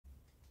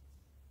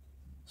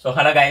So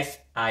hello guys,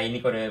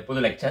 இன்னைக்கு ஒரு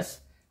புது லெக்சர்ஸ்.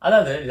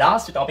 அதாவது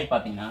லாஸ்ட் டாபிக்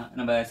பாத்தீங்கன்னா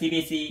நம்ம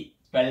CBSE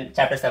 12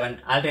 chapter 7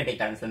 alternating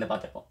currents இருந்து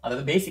பார்த்திருப்போம்.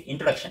 அதாவது பேசிக்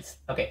இன்ட்ரோடக்ஷன்ஸ்.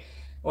 ஓகே,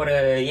 ஒரு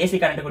AC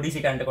கரண்ட்டுக்கு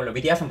DC கரண்ட்டுக்கு உள்ள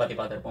வித்தியாசம் பத்தி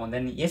பார்த்திருப்போம்.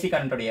 தென் AC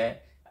கரண்ட்டுடைய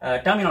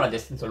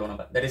டெர்மினாலஜிஸ் சொல்லுவோம்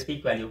நம்ம. That is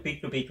peak value, peak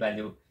to peak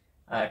value,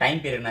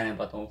 time பீரியட்னா என்ன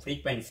பார்த்தோம்,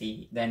 ஃப்ரீக்வன்சி,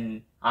 தென்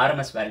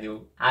RMS value,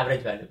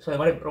 average value. So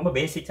இது மாதிரி ரொம்ப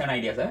பேசிக்ஸான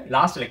ஐடியாஸை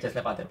லாஸ்ட்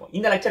லெக்சர்ஸ்ல பார்த்திருப்போம்.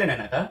 இந்த லெக்சர்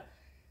என்னன்னாக்கா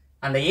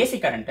அந்த AC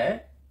கரண்ட்டை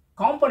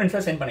காம்போனன்ட்ஸை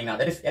சென்ட் பண்ணீங்கன்னா,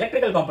 தட் இஸ்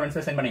எலக்ட்ரிக்கல்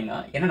காம்போனன்ட்ஸை சென்ட் பண்ணீங்கன்னா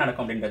என்ன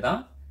நடக்கும் அப்படின்றது தான்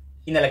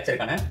இந்த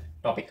லெக்சருக்கான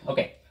topic.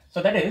 Okay, so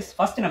that is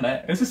first நம்ம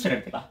ரெசிஸ்டர்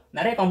எடுத்துக்கலாம்.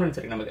 நிறைய காம்போனன்ட்ஸ்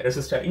இருக்கு நமக்கு,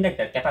 ரெசிஸ்டர்,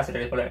 இண்டக்டர்,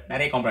 கெப்பாசிட்டர் போல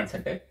நிறைய காம்போனன்ட்ஸ்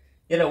இருக்கு.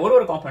 இதில்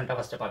ஒரு காம்போனன்ட்டை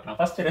ஃபர்ஸ்ட் பார்க்கலாம்.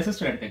 ஃபர்ஸ்ட்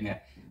ரெசிஸ்டர் எடுத்துங்க.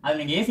 அது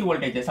நீங்கள் AC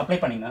வோல்டேஜ் சப்ளை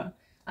பண்ணீங்கன்னா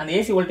அந்த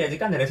AC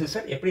வோல்டேஜுக்கு அந்த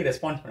ரெசிஸ்டர் எப்படி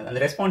ரெஸ்பான்ஸ் பண்ணுது,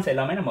 அந்த ரெஸ்பான்ஸ்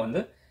எல்லாமே நம்ம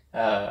வந்து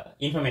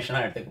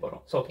இன்ஃபர்மேஷனாக எடுத்துக்க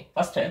போகிறோம். So okay,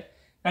 first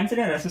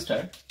consider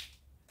resistor.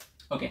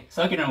 Okay,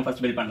 circuit நம்ம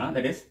ஃபர்ஸ்ட் பில்ட் பண்ணலாம்.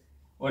 தட் இஸ்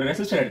ஒரு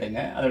ரெசிஸ்டர்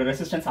எடுத்துங்க, அதோட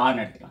ரெசிஸ்டன்ஸ்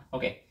Rன்னு எடுத்துக்கலாம்.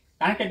 Okay,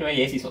 connected to a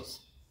AC source.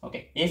 Okay,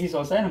 AC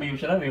source நம்ம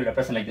usually we will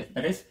represent like this.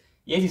 That is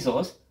AC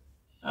source.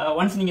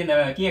 Once நீங்க இந்த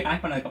கீயை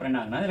கனெக்ட் பண்ணதுக்கு அப்புறம் என்ன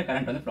ஆகும்னா அதுல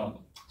கரண்ட் வந்து ஃப்ளோ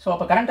ஆகும். ஸோ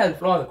அப்போ கரண்ட் அது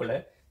ஃப்ளோ ஆகக்குள்ள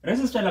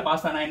ரெசிஸ்டர்ல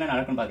பாஸ் ஆனா என்ன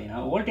நடக்கும்னு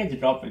பார்த்தீங்கன்னா voltage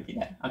drop will be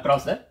there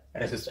across the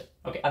resistor.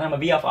 Okay, அதை நம்ம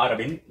V of R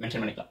அப்படின்னு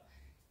மென்ஷன் பண்ணிக்கலாம்.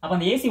 அப்போ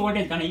அந்த AC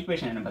வோல்டேஜ்க்கான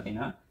ஈக்குவேஷன் என்ன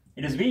பார்த்தீங்கன்னா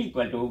it is V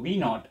equal to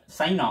V0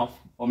 sin of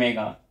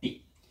omega t.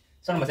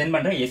 So நம்ம சென்ட்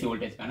பண்ற AC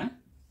வோல்டேஜ்க்கான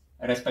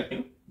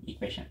ரெஸ்பெக்டிவ்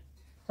ஈக்குவேஷன்.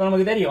 ஸோ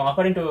நமக்கு தெரியும்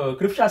அக்கார்டிங் டு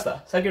கிரிப்ஷாஸ்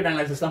சர்க்யூட்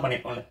அனாலிசிஸ் தான்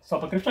பண்ணியிருக்கோம்ல. ஸோ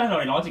அப்போ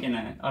கிரிப்ஷாஸோட லாஜிக் என்ன,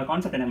 ஒரு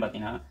கான்செப்ட் என்னன்னு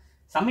பார்த்தீங்கன்னா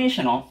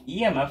summation of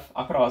EMF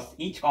across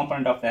each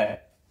component of the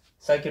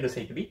circuit is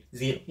to be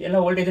 0. எல்லா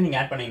வோல்டேஜும்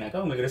நீங்கள் ஆட்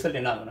பண்ணீங்கன்னாக்கா உங்களுக்கு ரிசல்ட்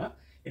என்ன ஆகும்னா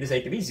it is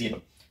to be 0.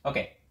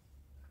 Okay,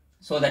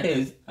 so that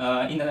is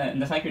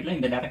இந்த சர்க்யூட்டில்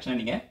இந்த டேரக்ஷனை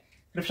நீங்கள்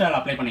கிரிப்ஷாவில்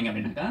அப்ளை பண்ணீங்க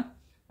அப்படின்னாக்கா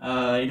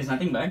it is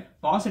nothing but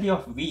positive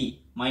of V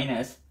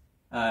minus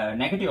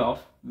negative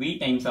of V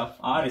times of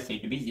R is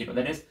to be 0.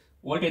 That is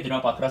voltage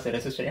drop across a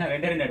resistor. ஏன்னா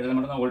ரெண்டு இடத்துல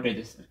மட்டும் தான்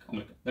வோல்டேஜஸ் இருக்கு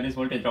உங்களுக்கு. That is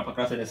voltage drop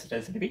across a resistor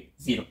is to be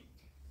 0.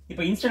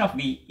 இப்போ instead of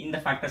V இந்த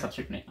factor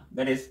substitute பண்ணிக்கலாம்.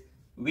 That is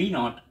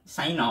V0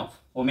 sin of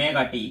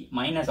omega t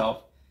minus of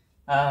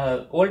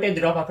voltage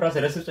drop across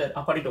a resistor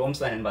according to Ohm's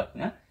law என்ன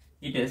பார்த்தீங்கன்னா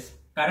it is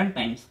current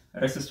times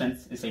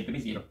resistance is to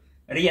be 0.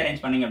 Rearrange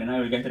பண்ணீங்க அப்படின்னா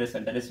you will get the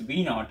result. That is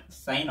V0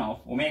 sin of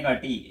omega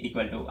t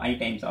equal to I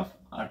times of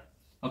R.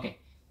 Okay,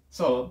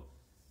 so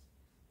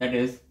that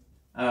is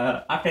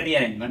after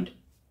rearrangement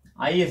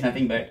I is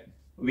nothing but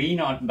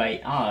V0 by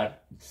R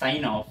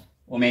sin of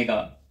omega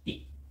t.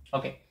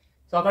 Okay,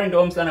 so according to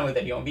Ohm's law நமக்கு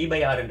தெரியும் V by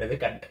R என்றது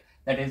current.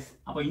 That is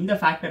அப்போ இந்த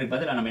ஃபேக்டருக்கு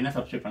பதிலா நம்ம என்ன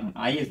substitute பண்ணணும்,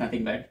 I is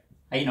nothing but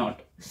I0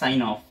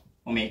 sin of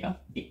omega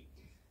t.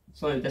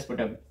 So just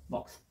put a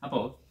box. அப்போ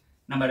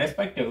நம்ம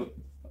ரெஸ்பெக்டிவ்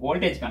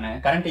வோல்டேஜ்க்கான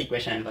கரண்ட்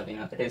ஈக்குவேஷன்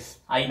பார்த்தீங்கன்னா that is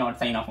I0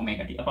 sin of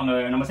omega t. அப்போ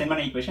நம்ம சென்ட்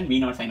பண்ண equation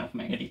V0 sin of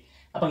omega t.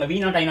 அப்போ அங்கே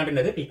V0 I0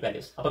 என்றது peak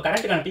values. அப்போ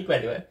கரண்ட்டுக்கான பீக்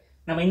வேல்யூ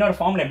நம்ம இன்னொரு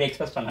ஃபார்ம்ல எப்படி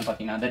எக்ஸ்பிரஸ் பண்ணலாம்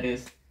பார்த்தீங்கன்னா that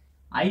is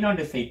I0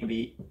 is said to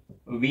be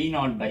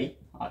V0 by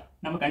R.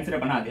 நம்ம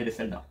கன்சிடர் பண்ண அதே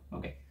ரிசல்ட் தான்.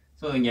 ஓகே,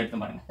 ஸோ இங்கே எடுத்து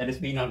பாருங்க. That is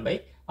V0 by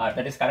R.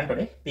 That is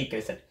கரண்டோட peak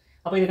result.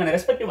 அப்போ இதுக்கான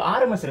ரெஸ்பெக்டிவ்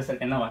RMS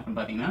ரிசல்ட் என்ன இருக்குன்னு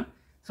பார்த்தீங்கன்னா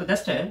so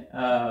just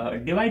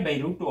divide by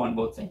 √2 on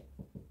both side.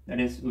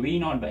 That is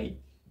V0 by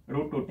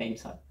 √2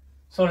 times R.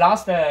 So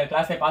last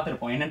கிளாஸை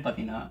பார்த்துருப்போம் என்னன்னு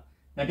பார்த்தீங்கன்னா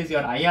that is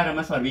your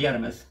IRMS R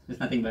VRMS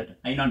is nothing but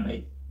I0 by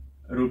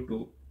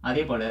 √2.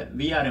 அதே போல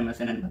VRMS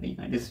என்னன்னு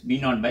பார்த்தீங்கன்னா it is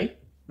V0 by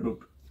 √2.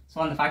 So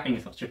அந்த fact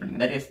நீங்கள் சப்ஸ்டிட்யூட்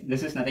பண்ணுங்க. That is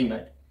this is nothing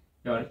but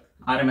your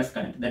RMS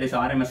current, that is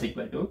RMS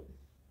equal to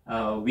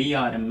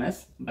VRMS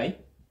by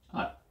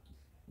R.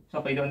 So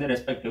அப்போ இது வந்து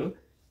ரெஸ்பெக்டிவ்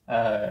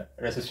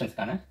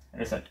ரெசிஸ்டன்ஸ்க்கான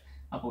ரிசல்ட்.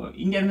 அப்போ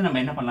இங்கேருந்து நம்ம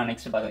என்ன பண்ணலாம்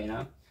நெக்ஸ்ட்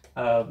பார்த்தீங்கன்னா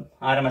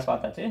RMS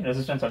பார்த்தாச்சு,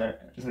 ரெசிஸ்டன்ஸோட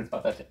ரிசல்ட்ஸ்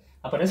பார்த்தாச்சு.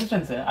 அப்போ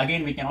resistance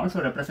again we can also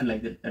represent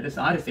like this. That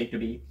is R is said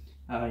to be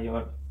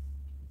your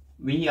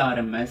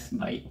VRMS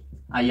by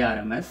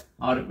IRMS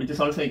or which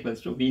is also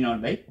equals to V0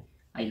 by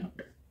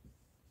I0.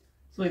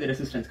 So இது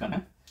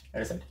ரெசிஸ்டன்ஸ்க்கான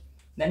result.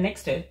 Then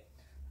next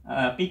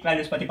peak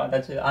values பற்றி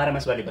பார்த்தாச்சு,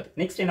 RMS value பற்றி.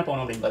 Next என்ன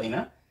போகணும் அப்படின்னு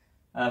பார்த்தீங்கன்னா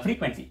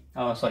frequency,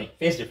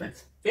 phase difference.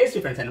 Phase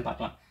difference என்ன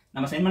பார்க்கலாம்.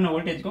 நம்ம சென்ட் பண்ண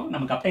வோல்டேஜ்க்கும்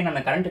நமக்கு அப்ளை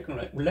பண்ண கரண்ட்டுக்கு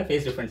உள்ள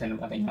ஃபேஸ் டிஃப்ரென்ஸ் என்ன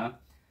பார்த்தீங்கன்னா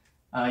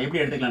எப்படி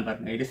எடுத்துக்கலாம்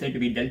பாருங்க. It is said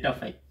to be delta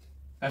phi.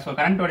 So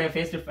கரண்டோட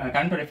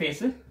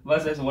face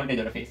versus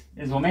வோல்டேஜோட face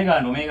is omega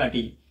and omega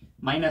t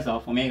minus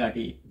of omega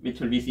t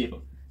which will be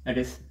 0. That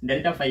is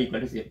delta phi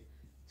equal to 0.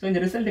 So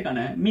இந்த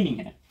ரிசல்ட்டுக்கான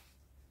meaning என்ன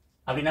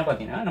அப்படின்னா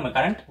பார்த்தீங்கன்னா நம்ம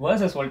current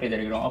versus voltage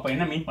எடுக்கிறோம். அப்போ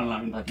என்ன மீன் பண்ணலாம்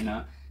அப்படின்னு பார்த்தீங்கன்னா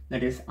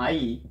that is I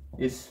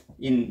is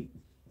in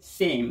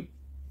same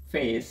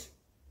phase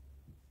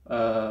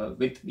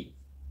with V.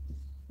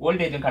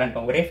 Voltage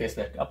கரண்ட்டும் ஒரே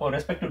ஃபேஸில் இருக்குது. அப்போ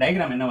ரெஸ்பெக்டிவ்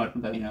டயக்ராம் என்னவா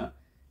இருக்கும் பார்த்தீங்கன்னா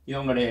இது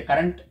உங்களுடைய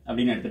கரண்ட்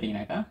அப்படின்னு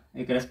எடுத்துட்டிங்கனாக்கா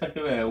இதுக்கு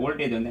ரெஸ்பெக்டிவ்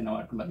வோல்டேஜ் வந்து என்னவா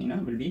இருக்கும் பார்த்தீங்கன்னா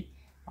will be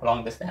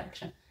along this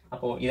direction.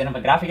 அப்போது இதை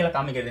நம்ம கிராஃபிக்கலாக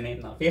காமிக்கிறதுனே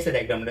நான் ஃபேஸ்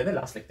டயக்ராம்ன்றது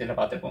லாஸ்ட் லெக்சரில்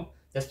பார்த்துருப்போம்.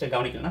 ஜஸ்ட்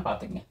கவனிக்கலன்னா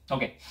பார்த்துங்க.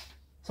 Okay,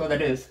 so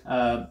that is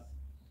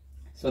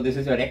so this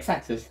is your X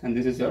axis and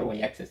this is your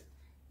Y axis.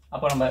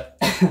 அப்போ நம்ம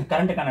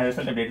கரண்ட்டுக்கான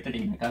ரிசல்ட் எப்படி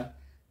எடுத்துட்டிங்கனாக்கா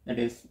that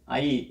is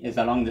I is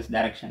along this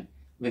direction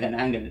with an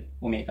angle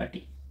omega t.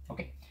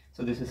 Okay, so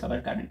this is our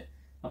current.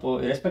 அப்போ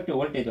respective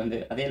voltage வந்து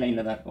அதே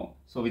லைனில் தான் இருக்கும்.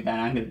 So with an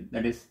angle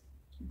that is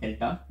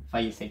delta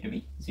phi is said to be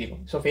 0.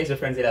 So phase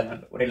difference இல்லாத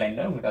ஒரே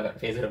லைன்ல உங்களுக்கு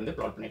phasor வந்து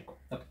plot பண்ணிருக்கோம்.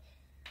 Okay.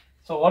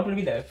 So what will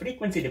be the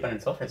frequency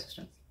dependence of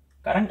resistance?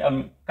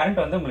 current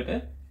வந்து உங்களுக்கு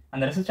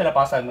அந்த ரெசிஸ்டர்ல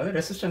பாஸ் ஆகும்போது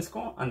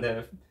ரெசிஸ்டன்ஸ்க்கும் அந்த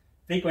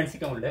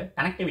frequencyக்கும் உள்ள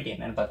கனெக்டிவிட்டி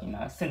என்னன்னு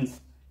பார்த்தீங்கன்னா, since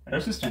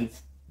resistance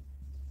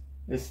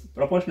is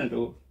proportional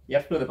to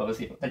f to the power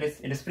 0, that is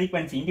it is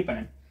frequency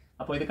independent.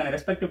 அப்போ இதுக்கான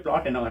ரெஸ்பெக்டிவ்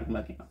பிளாட் என்னவா இருக்கும்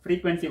பார்த்தீங்கன்னா,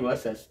 frequency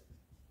versus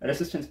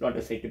resistance plot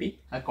is said to be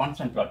a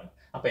constant plot.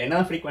 அப்போ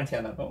என்ன frequency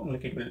இருந்தாலும்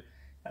உங்களுக்கு it will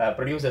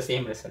produce the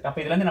same result. அப்போ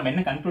இதுல இருந்து நம்ம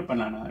என்ன கன்க்ளூட்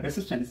பண்ணலாம்னா,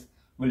 resistance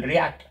will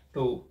react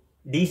to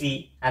DC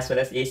as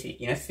well as AC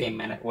in a same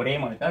manner. ஒரே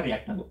மாதிரி தான்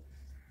react ஆகும்.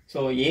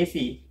 So AC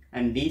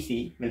and DC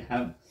will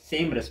have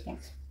same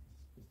response.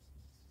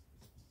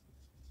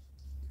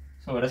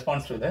 So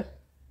response to the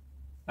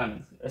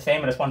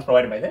same response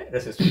provided by the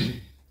resistor.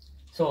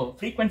 So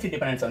frequency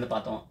dependence வந்து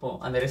பார்த்தோம். இப்போ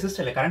அந்த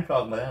ரெசிஸ்டர்ல current flow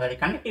ஆகும்போது அதோட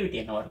கண்டக்டிவிட்டி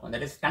என்னவா இருக்கும்,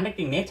 that is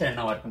conducting nature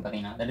என்னவா இருக்கும்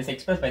பார்த்தீங்கன்னா, that is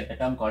expressed by the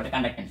term called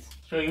conductance.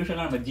 So usually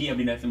நம்ம G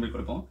அப்படின்ற சிம்பிள்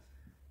கொடுப்போம்.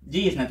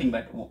 G is nothing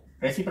but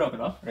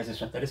reciprocal of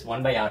resistance, that is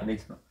 1 by R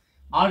அப்படின்னு சொல்றோம்.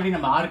 ஆல்ரெடி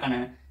நம்ம R கான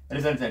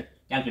ரிசல்ட்ஸ்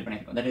கால்குலேட்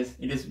பண்ணிருக்கோம். that is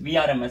it is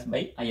VRMS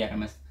by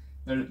IRMS.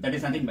 Well, that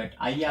is nothing but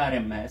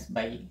IRMS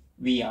by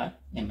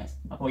VRMS.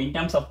 அப்போ in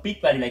terms of peak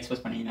value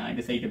express பண்ணீங்கன்னா it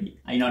is said to be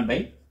I0 by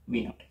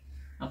V0.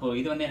 அப்போ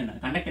இது வந்து என்ன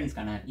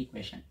கண்டக்டன்ஸ்க்கான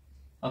equation.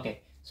 Okay,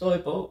 so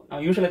இப்போ நம்ம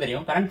யூஸ்வலாக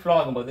தெரியும் கரண்ட் ஃப்ளோ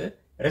ஆகும்போது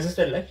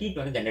ரெசிஸ்டரில் ஹீட்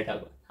வந்து ஜென்ரேட்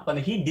ஆகும். அப்போ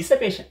அந்த ஹீட்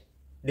டிசபேஷன்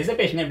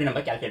எப்படி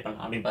நம்ம கால்குலேட்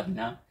பண்ணலாம் அப்படின்னு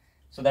பார்த்தீங்கன்னா,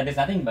 so that is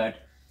nothing but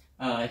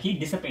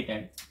heat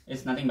டிசபேட்டட்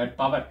is nothing but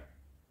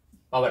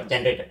power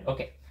generated.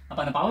 Okay,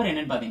 அப்போ அந்த பவர்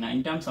என்னன்னு பார்த்தீங்கன்னா,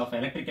 in terms of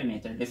electrical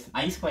nature it is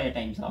I square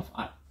times of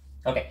R.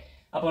 Okay,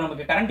 அப்போ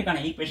நமக்கு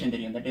கரண்ட்டுக்கான ஈக்குவேஷன்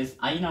தெரியும், that is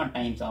I0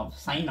 times of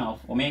sine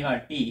of omega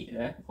t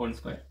whole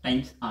square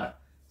times R.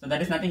 So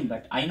that is nothing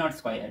but I0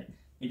 square,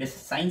 it is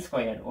sin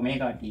square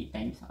omega t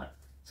times R.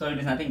 So it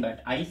is nothing but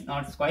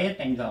I0 square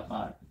times of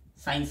R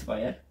sin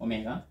square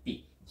omega t.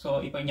 So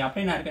இப்போ இங்க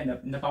அப்படியே நான்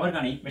இருக்க இந்த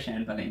பவருக்கான equation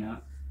என்ன பார்த்தீங்கன்னா,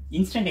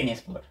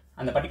 instantaneous power,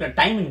 அந்த particular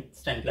time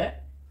இன்ஸ்டன்ட்ல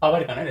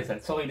பவருக்கான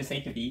result. So it is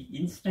said to be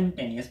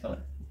instantaneous power.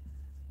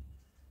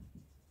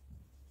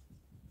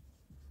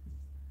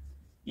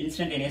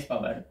 Instantaneous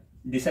power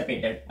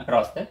dissipated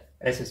across the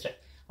resistor.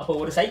 அப்போ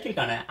ஒரு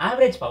சைக்கிள்கான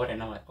ஆவரேஜ் பவர்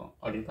என்னவா இருக்கும்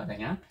அப்படின்னு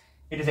பார்த்தீங்கன்னா,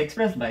 it is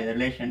expressed by the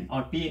relation or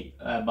P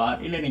bar,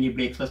 இல்லை நீங்கள்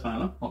இப்படி எக்ஸ்பிரஸ்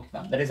பண்ணாலும் ஓகே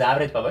தான். that is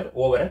average power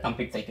over a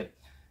complete cycle.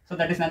 So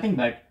that is nothing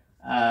but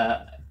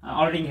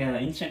already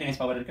instantaneous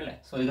power இருக்குல்ல,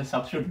 so இது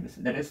substitute this,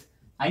 that is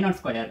I0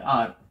 square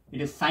R,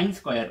 it is sin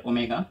square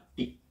omega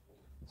t.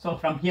 So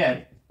from here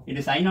it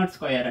is I0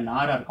 square and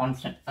R are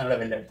constant, அதோட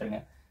வெளில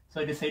எடுத்துருங்க. So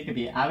it is said to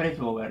be average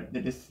over,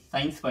 that is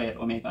sin square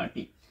omega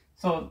t.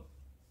 So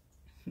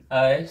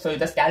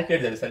just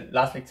calculate the result.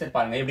 last lecture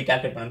பாருங்க எப்படி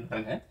calculate பண்ணனும்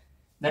பாருங்க.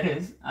 That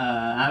is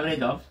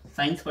average of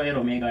sin square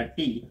omega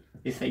t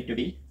is said to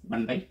be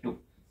 1 by 2.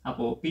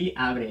 அப்போ P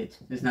average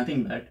is nothing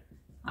but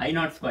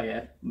I0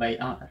 square by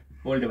R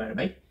whole divided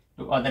by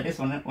 2. Or that is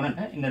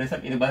ஒன்று இந்த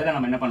result இது பதிலாக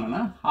நம்ம என்ன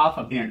பண்ணோம்னா half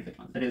அப்படின்னு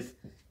எடுத்துக்கலாம். That is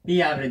P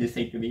average is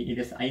said to be,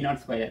 it is I0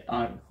 square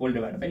R whole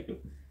divided by 2.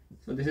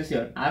 So this is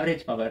your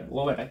average power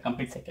over a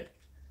complete cycle.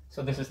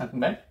 So this is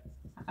nothing but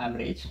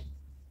average.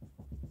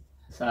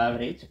 So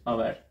average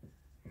power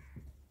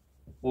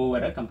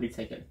over a complete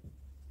cycle.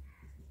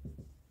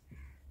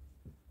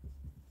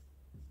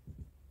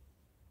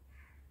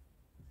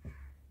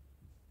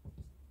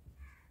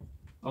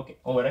 Okay,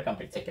 over a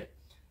complete cycle.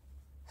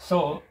 So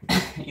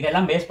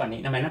இதெல்லாம் base பண்ணி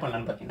நம்ம என்ன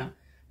பண்ணலாம்னு பார்த்தீங்கன்னா,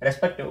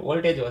 respective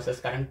voltage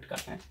versus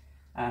கரண்ட்கான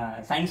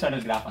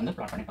sinusoidal graph வந்து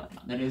plot பண்ணி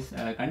பார்க்கலாம். That is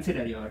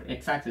consider your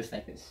X axis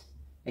like this,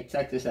 X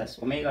axis as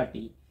omega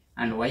t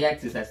and Y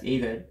axis as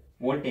either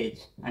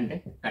voltage and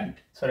current.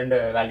 So ரெண்டு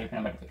வேல்யூ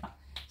நம்ம எடுத்துக்கலாம்.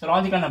 ஸோ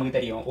லாஜிக்கலாக நமக்கு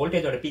தெரியும்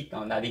வோல்டேஜோட பீக்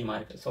வந்து அதிகமாக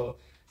இருக்குது. ஸோ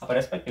அப்போ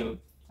respective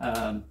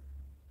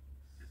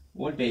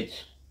voltage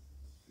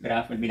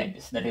graph will be like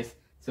this. That is,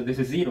 so this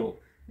is 0,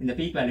 இந்த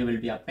peak value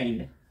will be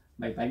obtained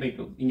by pi by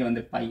 2, இங்க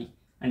வந்து pi,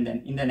 and then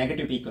in the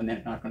negative peak வந்து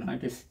என்ன இருக்கணும்,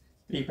 it is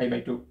 3 pi by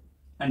 2,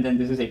 and then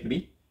this is said to be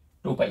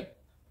 2 pi.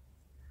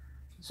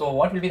 So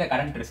what will be the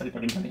current result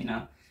அப்படின்னு பார்த்தீங்கன்னா,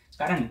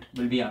 current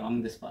will be along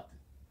this path.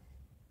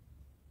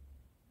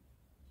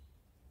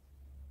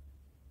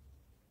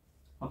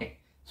 Okay,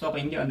 so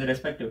அப்போ இங்கே வந்து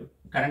respective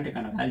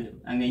கரண்ட்டுக்கான value,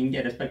 அங்கே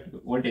இங்கே respective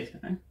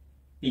வோல்டேஜ்க்கான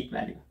peak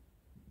value.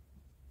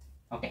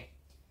 Okay,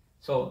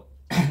 so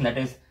that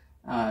is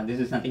this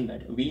is nothing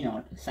but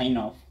V0 sin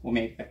of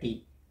omega t,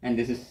 and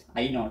this is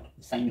I0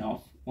 sin of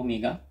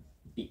omega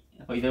t.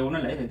 So இது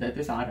ஒன்றும் இல்லை, that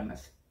is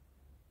RMS.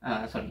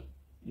 Sorry,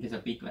 it is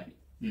a peak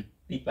value.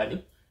 Peak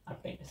value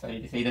obtained. So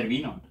it is either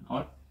V0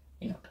 or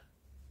A0.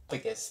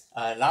 Because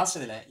last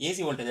இதில்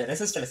AC voltage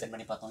ரெசிஸ்டரில் set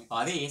பண்ணி பார்த்தோம். இப்போ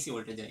அதே AC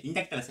voltage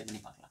இண்டக்டரில் set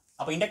பண்ணி பார்க்கலாம்.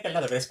 அப்போ இண்டக்டரில்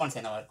அதோட ரெஸ்பான்ஸ்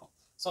என்னவா இருக்கும்.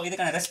 ஸோ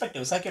இதுக்கான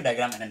ரெஸ்பெக்டிவ் சர்க்யூட்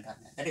டயக்ராம் என்னன்னு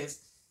பாருங்க. That is,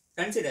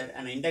 consider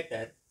an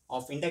inductor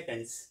of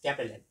inductance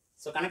capital N.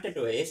 So connected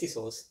to a AC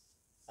source,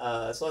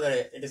 so that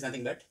it is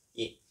nothing but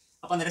A.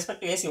 Upon the respect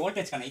to AC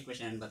voltage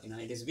equation,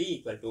 it is V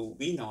equal to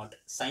V0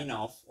 sin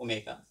of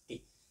omega t.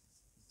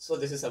 So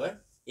this is our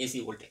AC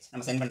voltage.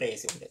 நம்ம send பண்ற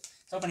AC voltage.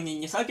 So இப்போ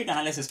நீங்க circuit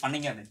analysis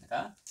பண்ணீங்க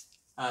அப்படின்னா,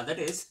 that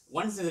is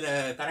once the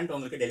current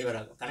உங்களுக்கு deliver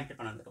ஆகும் connect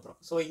பண்ணதுக்கு அப்புறம்.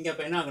 So இங்க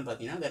இப்போ என்ன ஆகும்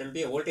பார்த்தீங்கன்னா, there will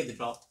be a voltage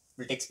drop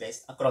will take place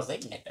across the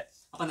inductor.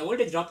 அப்போ அந்த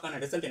voltage drop கான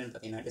ரிசல்ட் என்னன்னு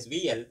பார்த்தீங்கன்னா it is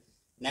VL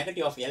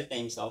negative of L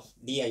times of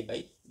DI by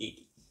DT.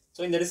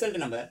 So இந்த ரிசல்ட்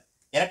நம்ம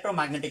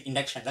எலக்ட்ரோமேக்னெட்டிக்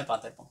இண்டக்ஷனில்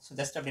பார்த்துருப்போம். ஸோ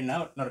ஜஸ்ட் அப்படின்னா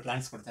இன்னொரு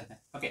கிளான்ஸ்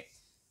கொடுத்துருக்கேன். ஓகே,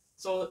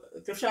 ஸோ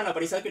கிரிப்ஷாவில்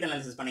படி சர்க்யூட்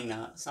அனாலிசிஸ் பண்ணிங்கன்னா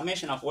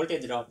summation of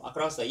voltage drop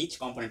across each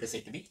component is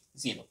set to be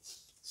 0.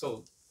 So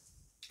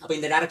அப்போ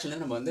இந்த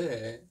டேரக்ஷனில் நம்ம வந்து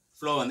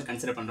ஃப்ளோ வந்து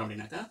கன்சிடர் பண்ணுறோம்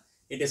அப்படின்னாக்கா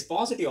it is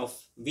positive of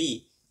V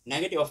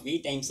negative of V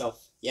times of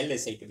L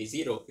is said to be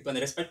 0. இப்போ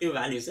அந்த ரெஸ்பெக்டிவ்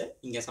வேல்யூஸை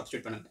இங்கே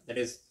சப்ஸ்டியூட் பண்ணுங்க. That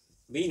is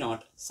V0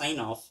 sin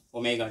of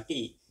omega t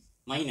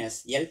minus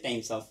L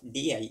times of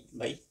di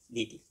by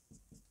dt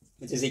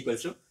which is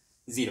equals to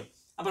 0.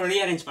 அப்புறம்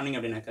rearrange பண்ணிங்க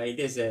அப்படின்னாக்கா it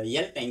is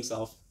L times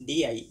of di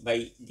by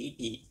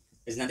dt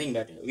is nothing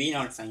but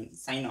V0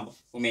 sin of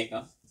omega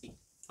t.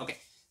 Okay,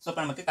 so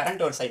இப்போ நமக்கு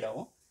current ஒரு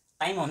சைடாகவும்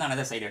time வந்து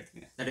another side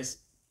எடுத்துக்கங்க. That is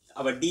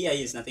our di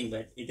is nothing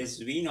but it is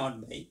V0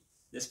 by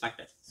this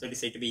factor. So it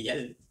is said to be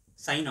L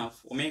sin of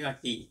omega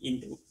t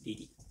into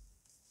dt.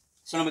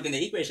 So நமக்கு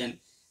இந்த equation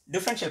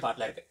differential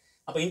பார்ட்டில் இருக்குது.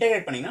 அப்போ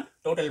integrate பண்ணிங்கன்னா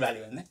total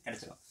value வந்து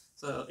கிடைச்சிடும்.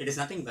 So it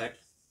is nothing but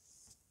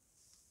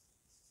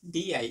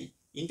di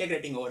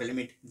integrating over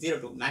limit 0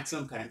 to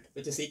maximum current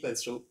which is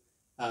equals to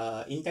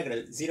integral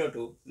 0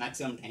 to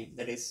maximum time,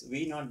 that is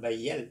V0 by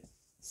L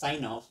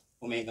sin of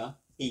omega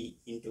t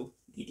into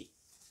dt.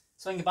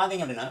 So இங்கே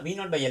பார்த்தீங்க அப்படின்னா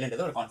V0 by L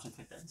என்றது ஒரு constant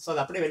factor. So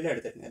அது அப்படியே வெளில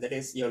எடுத்துருங்க. that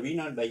is your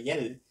V0 by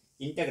L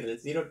integral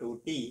 0 to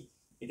t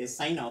it is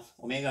sin of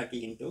omega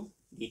t into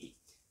dt.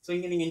 So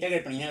இங்கே நீங்கள்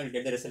இன்டெகிரேட் பண்ணீங்கன்னா you will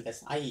get the result as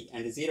I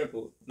and 0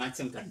 to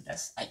maximum current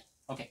as I.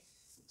 Okay,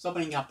 so அப்போ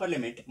நீங்கள் upper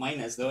limit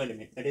minus lower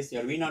limit, that is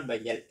your V0 by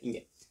L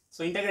இங்கே.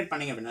 So integrate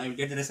பண்ணிங்க அப்படின்னா you will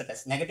get the result as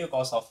negative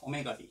cos of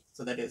omega t.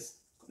 So that is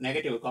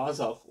negative cos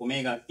of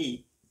omega t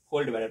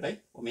whole divided by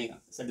omega.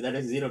 So that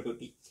is 0 to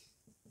t.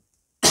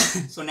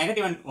 So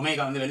negative and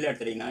omega வந்து வெளில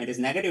எடுத்துட்டீங்கன்னா it is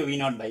negative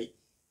V0 by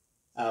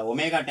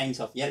omega times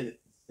of L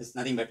is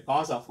nothing but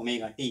cos of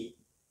omega t.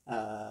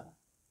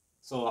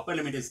 So upper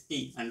limit is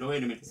t and lower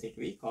limit is said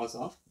to be cos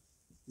of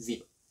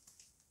 0.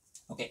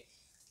 Okay,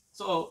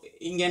 so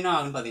இங்கே என்ன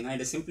ஆகுன்னு பார்த்தீங்கன்னா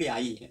it is simply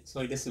I. So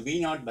it is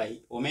V0 by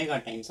omega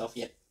times of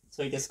L. So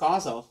it is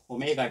cos of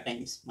omega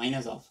times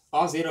minus of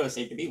cos 0 is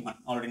said to be 1.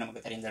 Already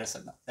நமக்கு தெரிந்த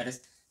result தான். That is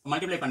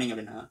multiply பண்ணிங்க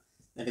அப்படின்னா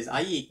that is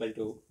I equal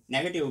to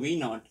negative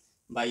V0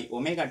 by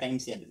omega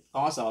times L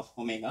cos of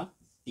omega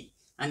t,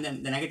 and then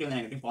the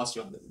negative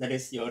positive ஆகுது. That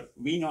is your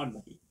V0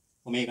 by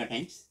omega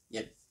times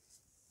L.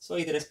 So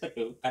இது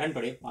respective current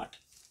உடைய part.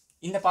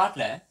 இந்த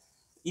பார்ட்டில்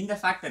இந்த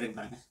factor இருக்கு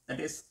பாருங்க,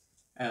 that is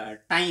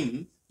time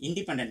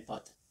independent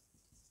path.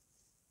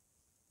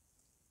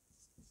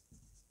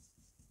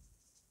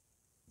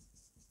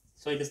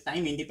 So it is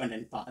time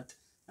independent path,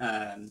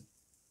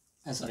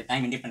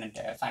 time independent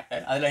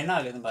factor. அதில் என்ன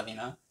ஆகுதுன்னு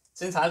பார்த்தீங்கன்னா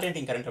சின்ஸ்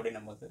ஆல்டர்னேட்டிங் கரண்ட்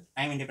அப்படின்னும் போது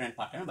டைம் இண்டிபெண்டன்ட்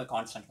பார்ட்டை நம்ம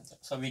கான்ஸ்டன்ட்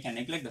வச்சோம். So we can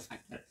neglect the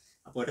factor.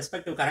 அப்போ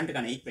respective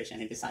கரண்ட்டுக்கான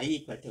equation it is I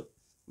equal to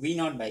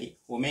V0 by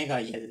omega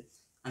L.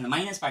 அந்த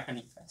மைனஸ் ஃபேக்டர்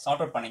நீங்கள்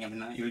சார்ட் அவுட் பண்ணிங்க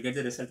அப்படின்னா you will get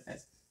the result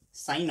as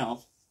sin of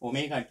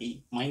omega t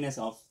minus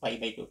of pi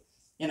by 2.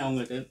 ஏன்னா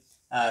உங்களுக்கு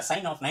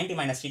sin of 90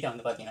 minus theta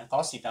வந்து பார்த்தீங்கன்னா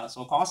cos theta.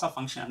 So cos of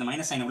function அந்த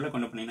minus சைனை உள்ள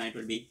கொண்டு போனீங்கன்னா it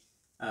will be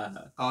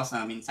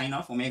sin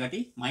of omega t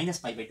minus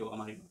pi by 2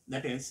 மாறிடும்.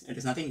 That is it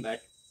is nothing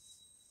but,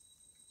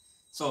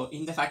 so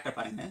இந்த ஃபேக்டர்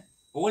பாருங்க,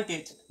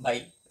 voltage by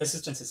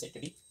resistance is said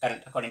to be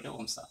current according to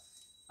Ohm's law.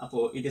 அப்போ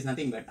it is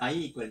nothing but I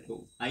equal to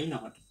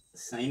I0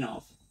 sin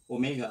of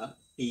omega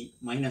t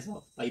minus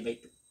of pi by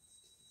 2.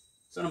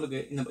 So நமக்கு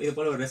இது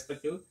போல ஒரு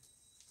respective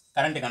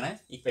கரண்ட்டுக்கான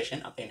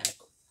equation அப்படின்னு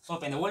இருக்கும். So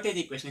இப்போ இந்த voltage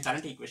equation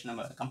current equation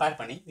நம்ம கம்பேர்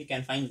பண்ணி we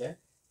can find the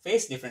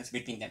phase difference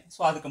between them.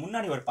 So அதுக்கு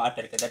முன்னாடி ஒரு பார்ட்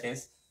இருக்குது, that is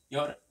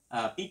your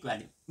peak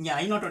value. இங்கே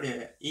I0 உடைய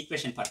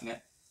ஈக்குவேஷன் பாருங்க,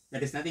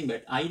 that is nothing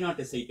but I0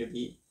 is said to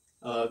be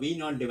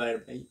V0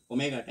 divided by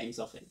omega times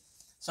of L.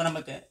 So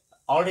நமக்கு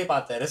already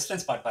பார்த்த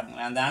resistance part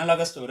பாருங்களேன், அந்த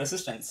அனலாகஸ் டு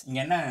ரெசிஸ்டன்ஸ்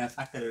இங்கே என்ன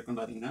ஃபேக்டர்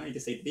இருக்குன்னு பார்த்தீங்கன்னா it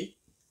is said to be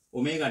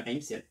omega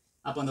times L.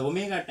 அப்போ அந்த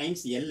omega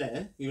times L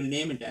we will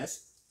name it as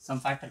some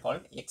factor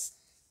called X.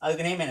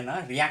 அதுக்கு நேம் என்னன்னா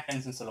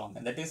ரியாக்டன்ஸ்னு சொல்லுவாங்க.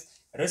 That is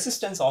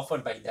resistance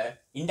offered by the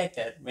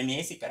inductor when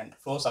AC current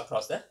flows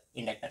across the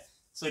inductor.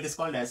 So it is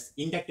called as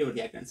inductive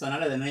reactance. So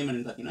அதனால அதோட name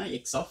என்னன்னு பார்த்தீங்கன்னா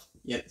X of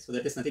L. So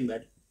that is nothing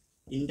but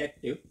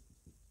inductive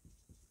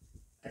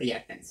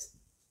reactance.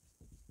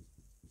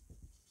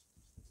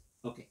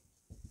 Okay,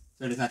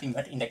 so it is nothing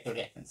but inductive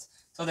reactance.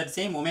 So that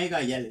same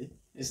omega L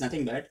is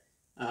nothing but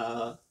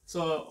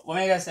so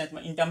omega is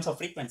in terms of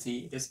frequency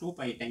it is 2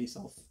 pi times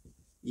of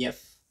F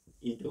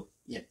into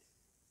L.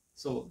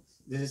 So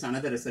this is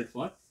another result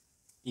for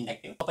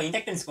inductive. அப்போ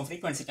இண்டக்டன்ஸ்க்கும்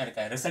ஃப்ரீக்வன்சிக்கும்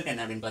இருக்க result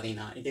என்ன அப்படின்னு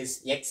பார்த்தீங்கன்னா it is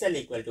XL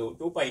equal to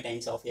 2 pi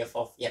times of F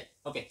of L.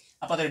 Okay,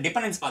 அப்போ அதோட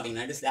dependence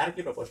பார்த்தீங்கன்னா it is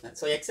directly proportional.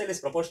 So XL is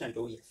proportional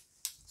to F.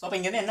 So அப்போ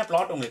இங்கேருந்து என்ன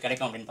பிளாட் உங்களுக்கு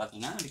கிடைக்கும் அப்படின்னு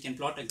பார்த்தீங்கன்னா we can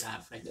plot a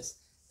graph like this.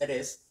 That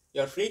is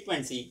your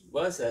frequency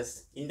versus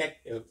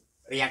inductive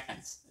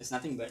reactance is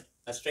nothing but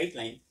a straight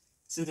line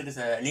since it is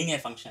a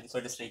linear function. So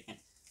it is straight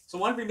line. So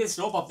what will be the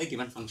slope of the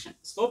given function?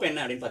 Slope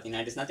என்ன அப்படின்னு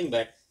பார்த்தீங்கன்னா it is nothing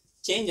but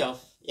change of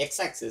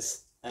x-axis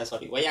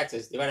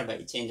y-axis divided by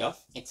change of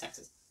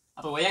x-axis.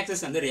 அப்போ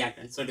y-axis வந்து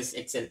reactance, so it is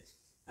XL.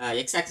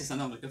 x-axis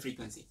வந்து உங்களுக்கு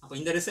frequency. அப்போ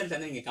இந்த result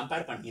வந்து நீங்கள்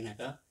கம்பேர்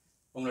பண்ணீங்கன்னாக்கா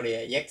உங்களுடைய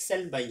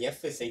XL by F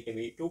is said to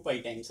be 2 pi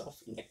times of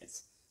inductance.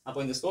 அப்போ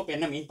இந்த ஸ்லோப்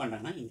என்ன மீன்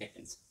பண்ணுறாங்கன்னா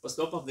இண்டக்டன்ஸ். இப்போ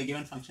slope of the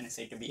given function is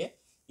side to be a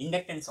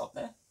inductance of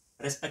the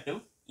respective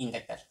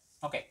inductor.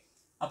 Okay,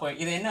 அப்போ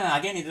இது என்ன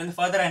அகைன் இதுலேருந்து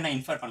ஃபர்தராக என்ன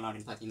இன்ஃபர் பண்ணலாம்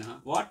அப்படின்னு பார்த்தீங்கன்னா,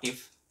 what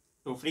if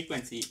to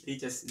frequency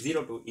reaches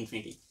 0 to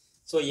infinity.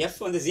 So F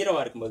வந்து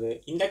 0வாக இருக்கும்போது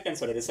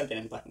இண்டக்டன்ஸோட ரிசல்ட்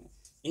என்னன்னு பாருங்க.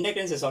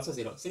 Inductance is also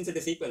 0 since it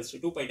is equals to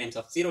 2 pi times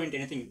of 0 into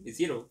anything is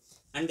 0,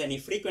 and then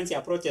if frequency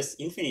approaches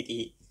infinity,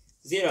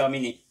 0 I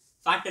mean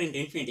factor into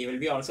infinity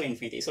will be also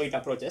infinity, so it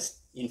approaches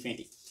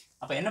infinity.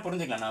 அப்போ என்ன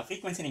புரிஞ்சுக்கலாம்னா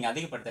frequency நீங்கள்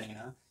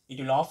அதிகப்படுத்துறீங்கன்னா it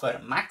will offer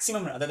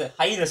maximum, அதாவது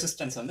high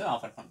resistance வந்து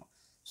offer பண்ணும்.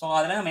 So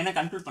அதில் நம்ம என்ன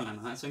conclude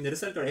பண்ணலாம்னா, ஸோ இந்த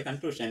ரிசல்ட்டோடைய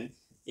conclusion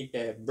it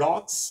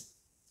blocks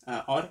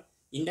or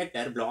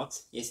inductor blocks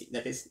AC,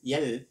 that is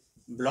L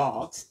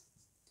blocks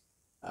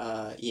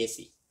AC.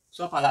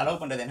 So அப்போ அதை அலோவ்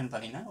பண்ணுறது என்னன்னு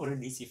பார்த்தீங்கன்னா ஒரு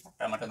டிசி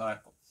ஃபேக்டர் மட்டும்தான்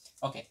இருக்கும்.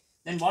 Okay,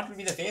 then what will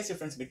be the face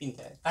difference between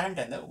the current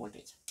and the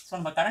voltage. So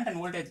நம்ம current and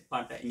voltage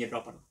பார்ட்டை இங்கே ட்ரா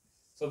பண்ணலாம்.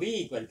 So V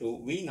equal to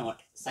V0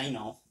 sin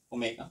of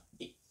omega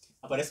t.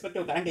 அப்போ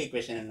ரெஸ்பெக்டிவ் கரண்ட்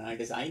ஈக்குவேஷன் என்ன,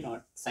 it is I0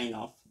 sin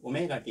of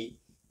omega t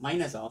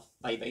minus of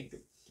pi by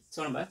 2. So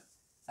நம்ம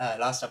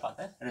லாஸ்ட்டாக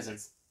பார்த்த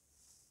results,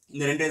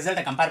 இந்த ரெண்டு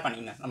ரிசல்ட்டை கம்பேர்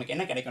பண்ணிங்கன்னா நமக்கு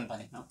என்ன கிடைக்கும்னு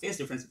பார்த்தீங்கன்னா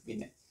face difference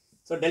between.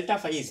 So delta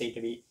five is said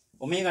to be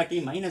omega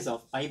t minus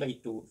of pi by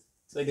 2.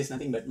 So it is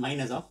nothing but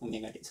minus of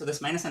omega t. So this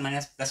minus and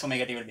minus plus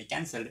omega t will be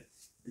cancelled.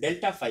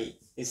 Delta phi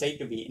is said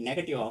to be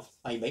negative of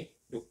pi by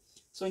 2.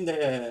 So in the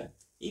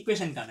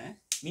equation kana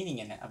meaning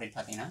enna appdi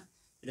pathina,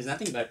 it is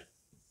nothing but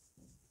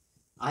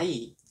I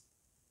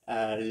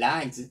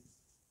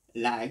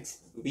lags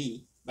V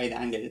by the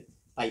angle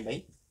pi by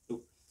 2,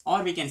 or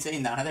we can say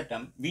in the another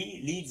term V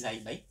leads I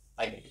by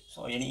pi by 2.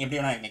 So any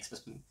eppadi ona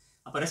express pannu.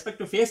 Appo respect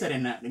to phasor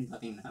enna appdi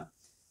pathina,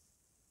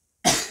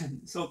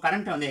 so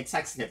current on the x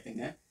axis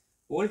எடுத்துங்க,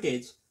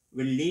 voltage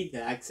will lead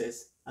the axis,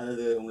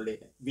 அதாவது உங்களுடைய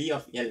V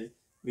of L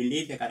will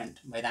lead the current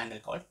by the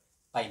angle called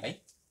pi by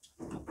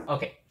 2.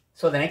 Okay,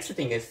 so the next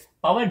thing is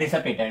power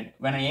dissipated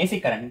when an AC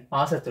current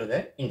passes through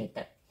the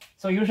inductor.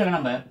 So usually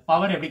நம்ம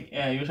power எப்படி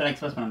usually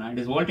express பண்ணோம்னா, it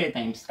is voltage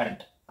times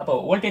current. அப்போ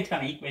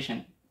voltageக்கான equation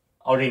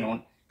already known,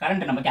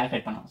 current நம்ம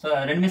calculate பண்ணோம். So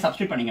ரெண்டுமே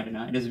substitute பண்ணீங்க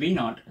அப்படின்னா it is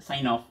V0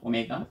 sin of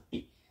omega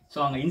t. So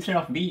அங்க instead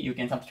of V you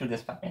can substitute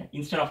this factor,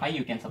 instead of I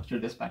you can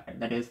substitute this factor,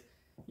 that is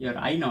your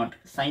I0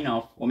 sin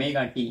of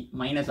omega t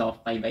minus of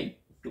pi by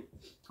 2.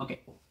 Okay,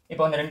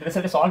 இப்போ இந்த ரெண்டு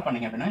result solve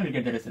பண்ணீங்க அப்படின்னா you will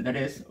get the result, that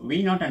is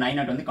V0 and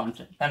I0 வந்து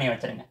constant தனியாக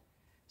வச்சிருங்க.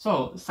 So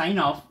sin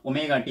of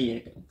omega t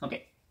இருக்கு. Okay,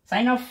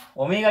 sin of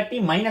omega t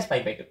minus pi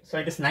by 2, so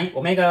it is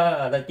omega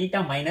the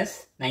theta minus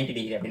 90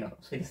 degree அப்படின்னு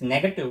வரும். So it is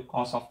negative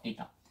cos of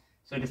theta,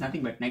 so it is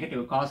nothing but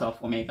negative cos of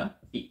omega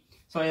t.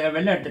 So இதை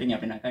வெளில எடுத்துட்டீங்க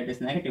அப்படின்னா it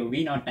is negative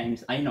V0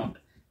 times I0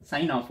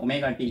 sin of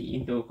omega t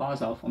into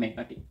cos of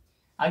omega t.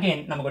 Again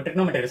நமக்கு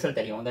trigonometry result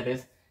தெரியும், that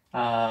is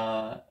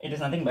it is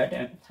nothing but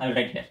I will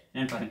write here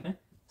and பாருங்க,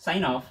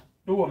 sin of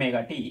 2 omega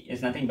t is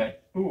nothing but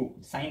 2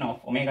 sin of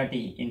omega t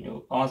into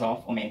cos of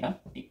omega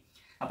t.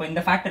 அப்போ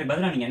இந்த factor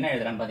பதிலாக நீங்கள் என்ன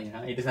எழுதலாம்னு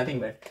பார்த்தீங்கன்னா it is nothing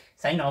but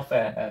sin of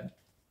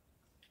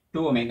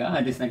 2 omega,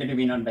 it is negative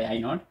V0 by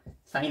I0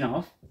 sin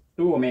of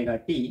 2 omega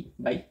t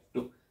by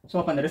 2. So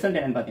அப்போ அந்த result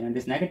என்னன்னு பார்த்தீங்கன்னா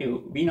it is negative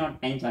V0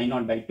 times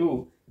I0 by 2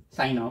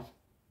 sin of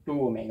 2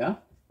 omega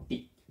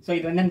t. So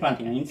இது என்னன்னு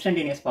பார்த்தீங்கன்னா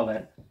instantaneous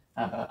power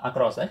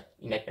across a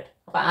inductor.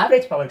 அப்போ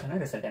average பவருக்கான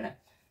result என்ன,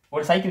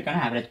 ஒரு சைக்கிள்கான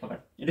average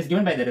power, it is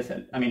given by the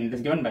result, I mean it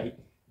is given by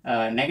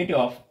negative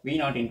of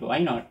V0 into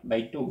I0 by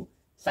 2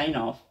 sin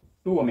of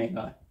 2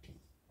 omega t.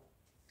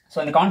 So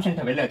இந்த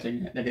கான்ஸ்டன்ட்டை வெளில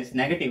வச்சுக்கோங்க, that is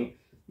negative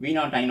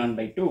V0 I0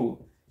 by 2,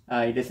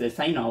 it is the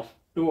sin of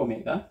 2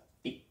 omega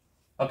t.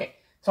 Okay,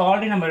 so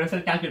already நம்ம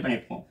result calculate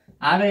பண்ணியிருப்போம்,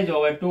 average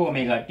over 2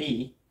 omega t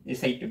is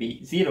said to be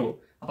 0.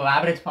 அப்போ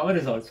average power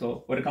is also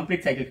ஒரு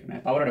complete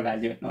சைக்கிள்க்கான பவரோட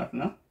value என்ன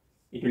வரும்னா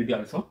it will be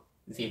also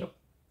 0.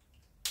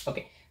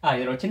 Okay,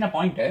 இதில் ஒரு சின்ன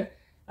point,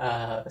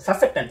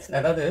 சசப்டன்ஸ்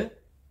அதாவது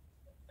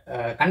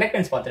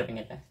கண்டக்டன்ஸ்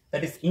பார்த்துருப்பீங்க,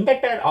 தட் இஸ்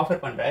இண்டக்டர்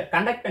ஆஃபர் பண்ணுற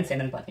கண்டக்டன்ஸ்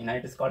என்னன்னு பார்த்தீங்கன்னா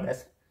it is called as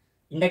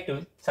inductive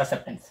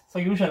susceptance. So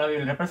usually we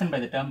will represent by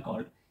the term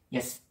called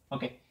S.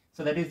 Okay, so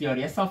that is your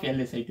S of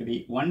L is said to be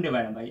 1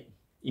 divided by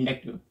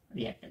inductive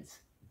reactance.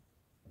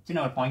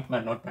 சின்ன ஒரு point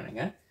மாதிரி note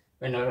பண்ணுங்க,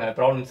 when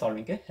problem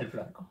solving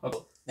ஹெல்ப்ஃபுல்லாக இருக்கும்.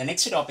 Okay, the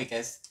next topic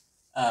is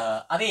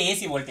அதே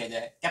AC வோல்டேஜை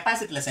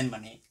கெப்பாசிட்டரில் send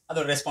பண்ணி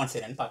அதோட ரெஸ்பான்ஸ்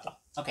என்னன்னு பார்க்கலாம்.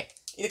 ஓகே,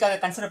 இதுக்காக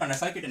கன்சிடர் பண்ணுற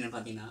சர்க்யூட் என்னன்னு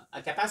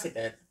பார்த்தீங்கன்னா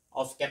capacitor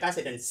of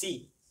capacitance C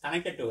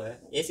connected to a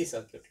AC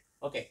circuit.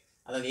 Okay,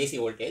 அதாவது ஏசி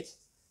வோல்டேஜ்.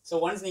 ஸோ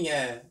ஒன்ஸ்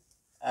நீங்கள்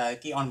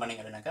கீ ஆன்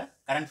பண்ணிங்க அப்படின்னாக்கா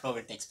current flow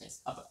will takes place.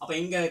 அப்போ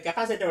இங்கே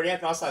கெப்பாசிட்டர் வழியாக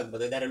கிராஸ்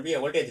ஆகும்போது there will be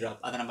a voltage drop,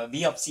 அதை நம்ம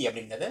V of C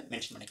அப்படின்றத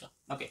மென்ஷன் பண்ணிக்கலாம்.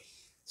 ஓகே,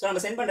 ஸோ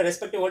நம்ம சென்ட் பண்ணுற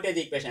ரெஸ்பெக்டிவ் வோல்டேஜ்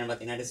ஈக்குவேஷன்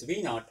பார்த்தீங்கன்னா it is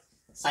V0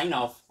 sin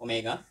of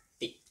omega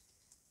t.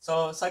 So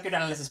circuit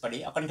analysis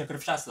படி according to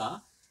Kirchhoff's law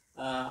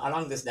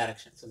along this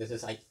direction, so this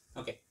is I.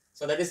 Okay,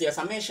 so that is your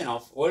summation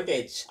of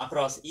voltage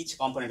across each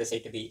component is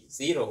said to be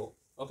 0.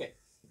 Okay,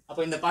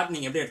 அப்போ இந்த part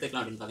நீங்கள் எப்படி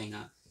எடுத்துக்கலாம் அப்படின்னு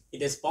பார்த்தீங்கன்னா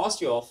it is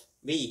positive of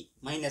V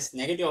minus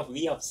negative of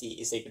V of C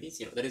is said to be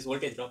 0. That is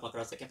voltage drop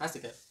across the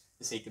capacitor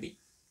is said to be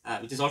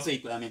which is also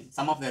equal, I mean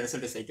sum of the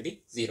result is said to be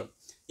 0.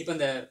 இப்போ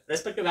இந்த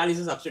respective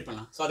values substitute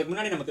பண்ணலாம். So அதுக்கு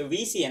முன்னாடி நமக்கு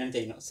VC என்னன்னு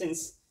தெரியணும், since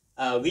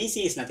VC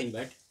is nothing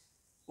but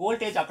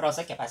voltage across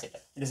a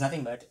capacitor. It is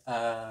nothing but,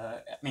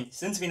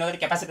 since we know that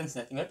capacitance is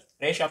nothing but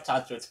ratio of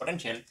charge to its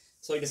potential,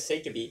 so it is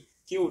said to be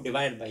Q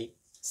divided by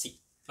C.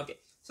 Okay,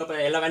 so for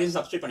all values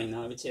substitute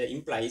panina, which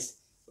implies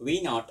V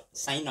naught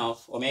sine of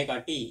omega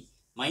t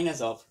minus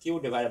of Q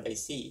divided by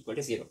C equal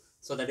to 0.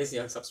 So that is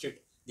your substitute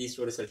these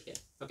two result here.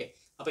 Okay,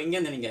 அப்போ இங்க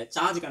இருந்து நீங்க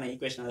சார்ஜ்க்கான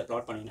equation அதை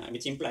plot பண்ணினா,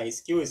 which implies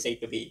Q is said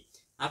to be,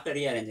 after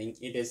rearranging,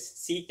 it is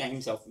C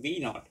times of V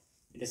naught,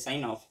 it is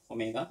sine of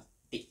omega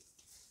t.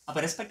 அப்போ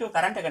respective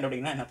current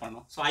கண்டுபிடிக்கணும்னா என்ன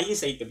பண்ணணும்? So I is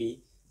said to be,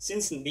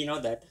 since we know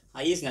that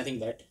I is nothing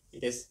but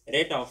it is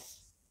rate of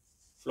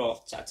flow of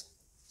charge.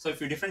 So if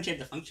you differentiate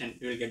the function,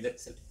 you will get the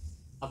result.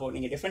 அப்போ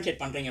நீங்க differentiate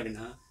பண்றீங்க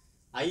அப்படின்னா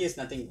I is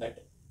nothing but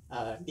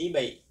d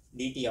by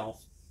dt of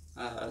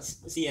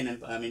Cnn,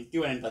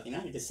 Qnn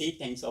பார்த்தீங்கன்னா it is C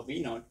times of V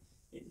naught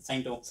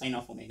sine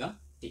of omega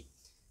t.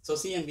 So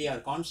C and V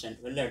are constant.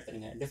 வெளில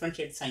எடுத்துருங்க.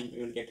 Differentiate sign,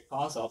 you will get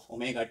cos of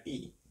omega t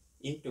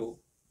into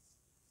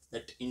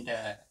that into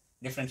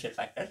differential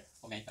factor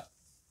omega.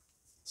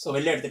 So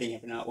வெளில எடுத்துட்டீங்க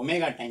அப்படின்னா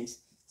omega times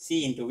C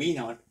into V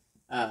naught,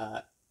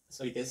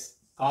 so it is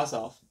cos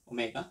of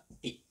omega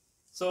t.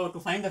 So to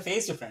find the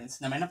phase difference,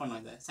 நம்ம என்ன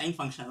பண்ணுவோம், இந்த sin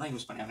function தான்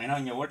use பண்ணுவோம். ஏன்னா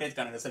இங்க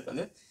வோல்டேஜ்க்கான ரிசல்ட்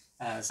வந்து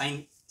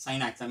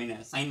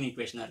sin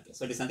equation இருக்கு.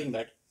 So it is nothing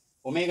but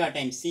omega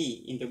times C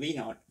into V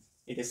naught,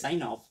 it is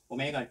sine of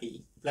omega t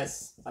plus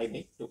pi by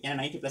 2. ஏன்னா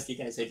 90 plus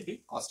theta is said to be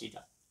cos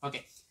theta.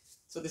 Okay,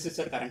 so this is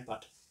your current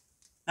part.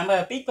 நம்ம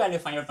peak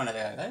value find out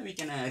பண்ணதுக்காக we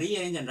can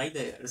rearrange and write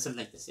the result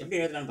like this. எப்படி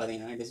எழுதலாம்னு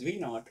பார்த்தீங்கன்னா, it is V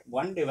naught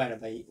 1 divided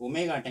by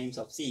omega times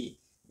of C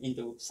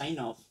into sine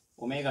of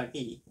omega t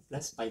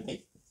plus pi by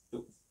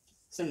 2.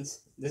 Since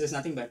this is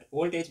nothing but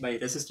voltage by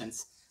resistance,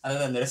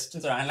 அதாவது அந்த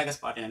resistance or analogous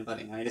part என்னன்னு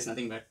பார்த்தீங்கன்னா, it is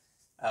nothing but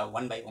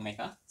 1 by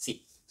omega C.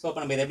 So அப்போ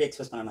நம்ம இதை எப்படி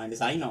express பண்ணலாம், it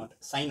is I naught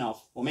sine of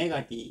omega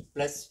t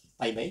plus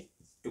pi by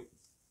 2.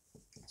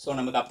 So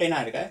நமக்கு அப்டேனா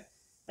இருக்க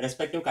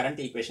respective current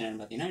equation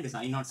என்னன்னு பார்த்தீங்கன்னா, it is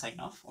I naught sine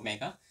of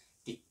omega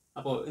t.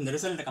 அப்போ இந்த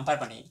ரிசல்ட்டை கம்பேர்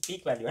பண்ணி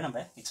பீக் வேல்யூவை நம்ம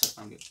எக்ஸ்பிரஸ்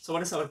பண்ண முடியும். So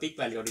what is our peak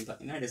value அப்படின்னு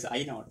பார்த்தீங்கன்னா, it is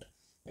I naught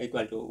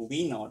equal to V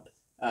naught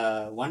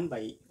 1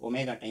 by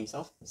omega times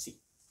of C.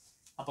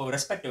 அப்போ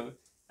respective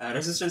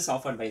resistance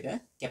offered by the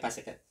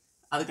capacitor,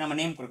 அதுக்கு நம்ம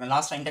நேம் கொடுக்கணும்.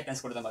 லாஸ்ட்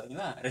இண்டக்டன்ஸ் கொடுத்தோம்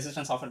பார்த்தீங்கன்னா,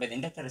 resistance offered by the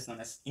inductor is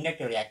known as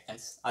inductive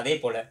reactance. அதே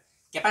போல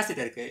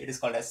கெப்பாசிட்டருக்கு it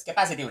is called as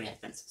capacitive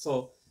reactance. So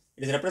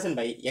it is represent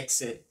by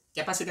X.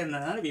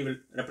 கெப்பாசிட்டர்னால we will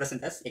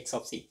represent as x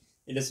of c.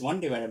 It is 1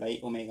 divided by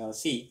omega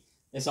c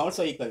is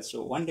also equals to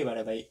 1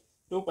 divided by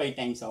 2 pi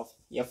times of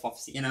f of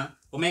c. ஏன்னா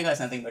omega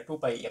is nothing but 2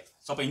 pi f.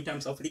 So இப்போ in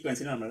terms of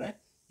frequency நம்மளால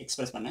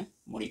express பண்ண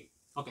முடியும்.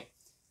 Okay,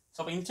 so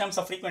இப்போ in terms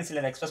of frequency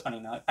express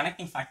பண்ணிங்கன்னா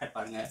connecting factor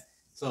பாருங்க.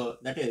 So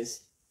that is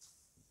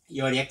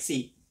your xc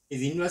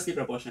is inversely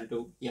proportional to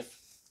f.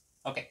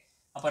 Okay,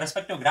 அப்போ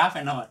respective graph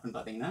என்ன வரும்னு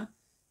பார்த்தீங்கன்னா,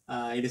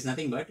 it is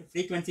nothing but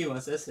frequency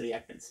versus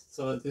reactance.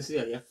 So this is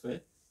your f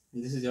and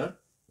this is your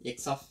x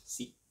of c.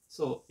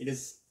 So it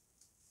is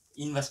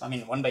inverse,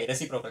 1 by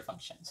reciprocal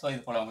function. So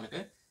இது போல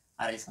உங்களுக்கு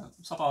arise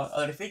ஆகும். So அப்போ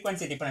அதோட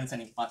frequency difference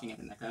நீங்கள் பார்த்தீங்க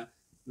அப்படின்னாக்கா,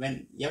 when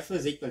f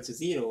is equal to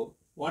 0,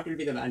 what will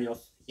be the value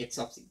of x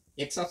of c?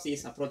 x of c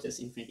is approaches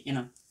infinity.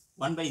 ஏன்னா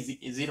 1 by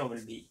 0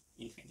 will be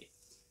infinity.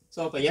 So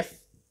அப்போ f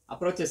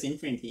approaches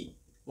infinity,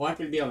 what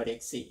will be our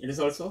xc? It is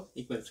also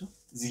equal to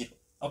 0.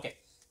 Okay,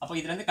 அப்போ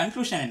இதுல இருந்து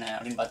conclusion என்ன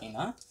அப்படின்னு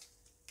பார்த்தீங்கன்னா,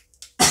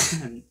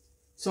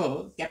 so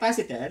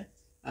capacitor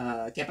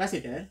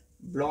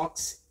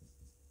blocks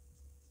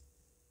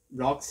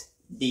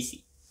DC.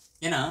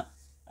 ஏன்னா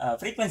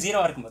frequency 0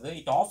 இருக்கும்போது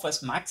it offers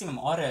maximum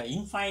or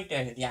infinite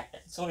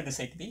reactance. So it is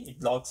said to be it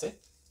blocks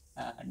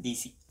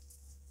DC.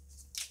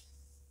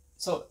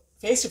 So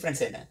phase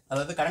difference என்ன,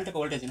 அதாவது கரண்ட்டுக்கு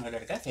வோல்டேஜ்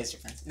இருக்க phase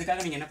difference. இதுக்காக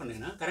நீங்கள் என்ன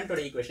பண்ணுங்கன்னா, கரண்டோட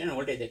ஈக்குவேஷன்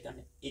வோல்டேஜ்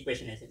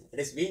ஈக்குவேஷன் எழுதுங்க.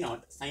 It is V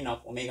naught sine of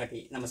omega t.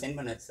 நம்ம send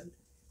பண்ண ரிசல்ட்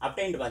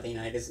அப்டைன்ட்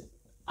பார்த்தீங்கன்னா, it is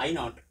I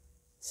naught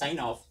sine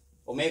of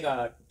omega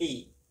t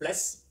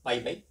plus pi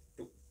by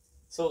 2.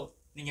 So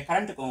நீங்கள்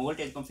கரண்ட்டுக்கும்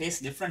வோல்டேஜுக்கும் ஃபேஸ்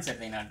டிஃப்ரென்ஸ்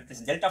எடுத்தீங்கன்னா, it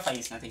is delta phi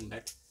is nothing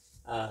but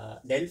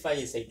del phi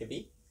is said to be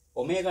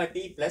omega t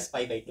plus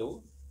pi by 2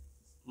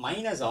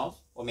 minus of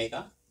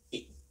omega t.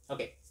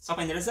 Okay, so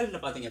அப்போ இந்த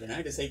ரிசல்ட்டில் பார்த்தீங்க அப்படின்னா,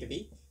 it is said to be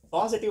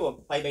positive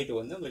by by 2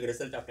 வந்து உங்களுக்கு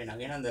result அப்டேன்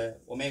ஆகும். ஏன்னா அந்த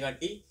omega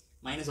t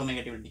minus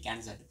omega t will be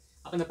cancel.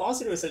 அப்போ இந்த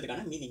பாசிட்டிவ்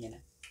ரிசல்ட்டுக்கான மீனிங் என்ன,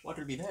 what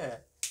will be the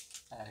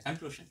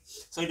conclusion?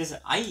 So it is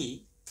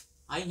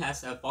I has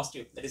a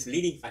positive, that is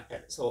leading factor.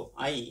 So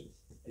I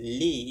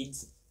leads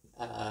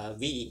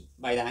V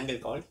by the angle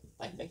called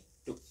pi by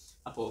 2.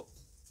 அப்போ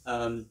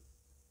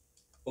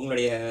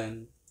உங்களுடைய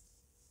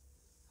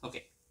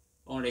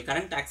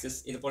current axis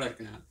இது போல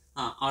இருக்குன்னா,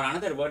 or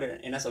another word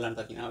என்ன சொல்லலாம்னு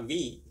பார்த்தீங்கன்னா, V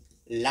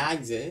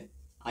lags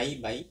I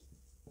by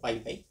pi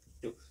by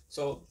 2.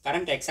 So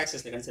current x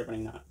axis consider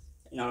பண்ணீங்கன்னா,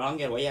 along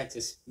your y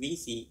axis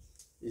VC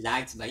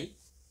lags by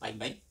pi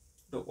by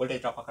 2,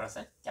 voltage drop across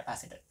a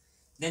capacitor.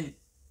 Then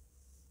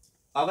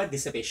power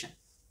dissipation,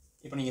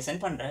 இப்போ நீங்கள்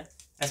send பண்ணுற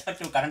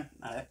respective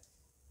கரண்ட்னால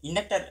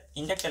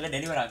இண்டக்டரில்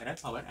deliver ஆகிற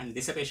power and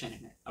டிசபேஷன்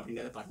என்ன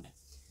அப்படின்றத பாருங்கள்.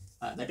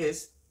 That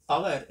is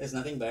power is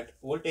nothing but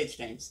voltage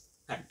times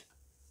current.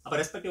 அப்போ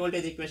respective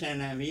voltage equation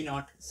என்ன, V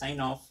naught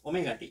sine of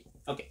omega t.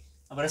 Okay,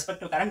 அப்போ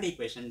respective current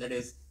equation that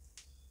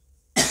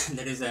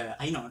is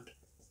I naught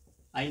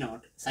I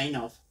naught sin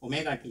of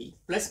omega t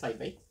plus pi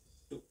by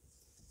 2.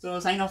 So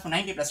sin of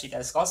 90 plus theta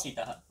is cos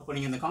theta. அப்போ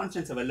நீங்கள் இந்த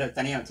கான்ஸ்டன்ஸை வெளில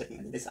தனியாக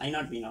வச்சுருக்கீங்க. This I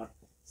naught V naught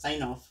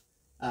sin of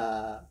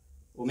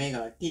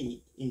omega t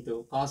into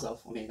cos of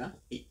omega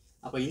t.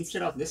 அப்போ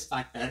instead of this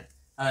factor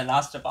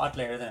last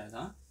பார்ட்டில் எழுதுறது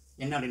தான்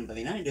என்ன அப்படின்னு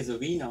பார்த்தீங்கன்னா it is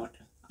V naught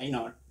I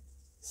naught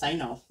sin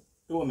of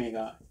 2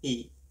 omega t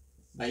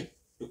by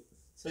 2.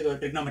 So இது ஒரு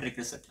trigonometric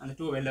result. அந்த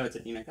 2 வெளில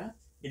வச்சுருக்கீங்கன்னாக்கா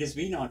it is V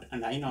naught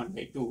and I naught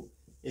by 2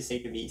 is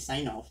said to be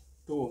sin of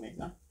 2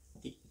 omega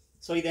t.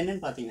 So இது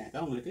என்னன்னு பார்த்தீங்கன்னாக்கா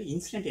உங்களுக்கு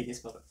instantaneous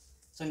power.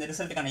 So இந்த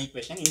ரிசல்ட்டுக்கான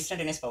equation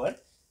instantaneous power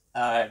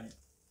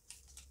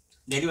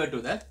delivered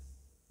to the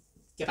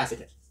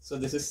capacitor. So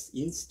this is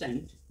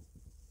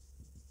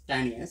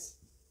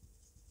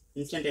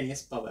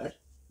instantaneous power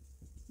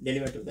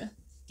delivered to the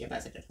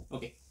capacitor.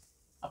 Okay.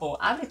 அப்போ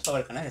average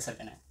powerக்கான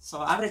result என்ன? So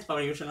average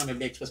power usually நம்ம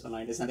எப்படி express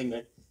பண்ணலாம்? It is nothing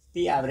but P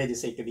average is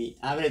said to be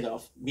average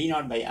of V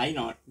naught by I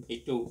naught by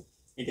 2.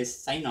 It is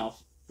sin of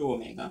 2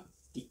 omega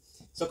t.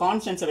 So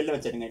constants வெளில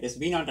வச்சிருங்க. It is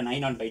V naught and I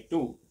naught by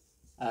 2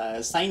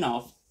 sin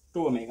of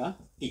 2 omega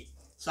t.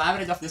 So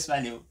average of this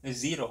value is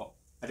 0.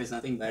 That is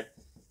nothing but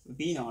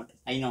V naught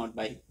I naught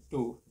by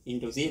 2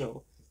 into 0.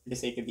 It is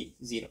said to be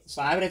 0. So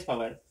average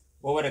power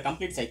over a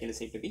complete cycle is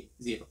said to be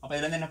 0. அப்போ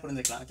இதுல என்ன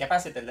புரிஞ்சுக்கலாம்?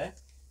 கெபாசிட்டர்ல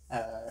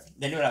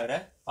deliver ஆகிற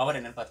power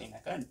என்னன்னு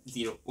பார்த்தீங்கன்னாக்கா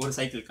 0 ஒரு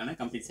சைக்கிளுக்கான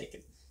complete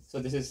cycle. So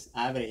this is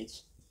average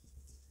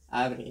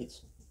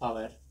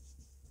power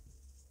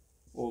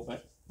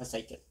over a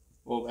cycle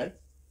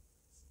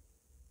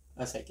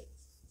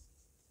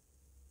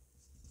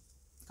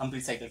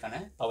complete சைக்கிளுக்கான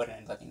power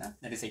என்னன்னு பார்த்தீங்கன்னா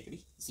that is said to be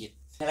 0.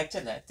 இந்த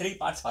லெக்சரில் 3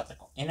 பார்ட்ஸ்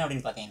பார்த்துருக்கோம். என்ன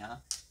அப்படின்னு பார்த்தீங்கன்னா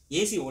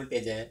ஏசி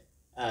வோல்டேஜை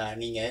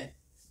நீங்கள்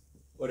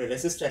ஒரு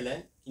ரெசிஸ்டரில்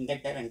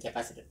இண்டக்டர் அண்ட்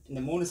கெப்பாசிட்டர் இந்த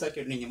 3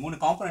 சர்க்யூட் நீங்கள் 3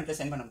 காம்பனண்ட்டை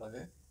சென்ட் பண்ணும்போது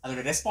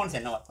அதோட ரெஸ்பான்ஸ்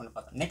என்ன ஒர்க்னு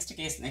பார்த்தோம். நெக்ஸ்ட்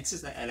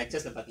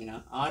லெக்சர்ஸில் பார்த்தீங்கன்னா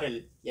RL,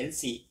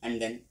 LC and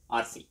then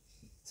RC.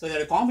 So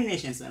இதோட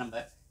காம்பினேஷன்ஸில் நம்ம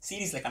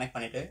சீரீஸில் கனெக்ட்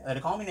பண்ணிவிட்டு அதோட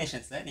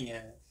காம்பினேஷன்ஸில்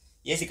நீங்கள்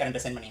ஏசி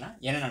கரண்ட்டை சென்ட் பண்ணிங்கன்னா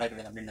என்ன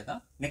நடக்குது அப்படின்றது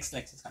தான் next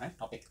லெக்சர்ஸ்க்கான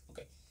topic.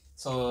 Okay,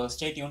 so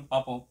stay tune,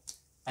 பார்ப்போம்.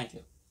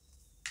 தேங்க்யூ.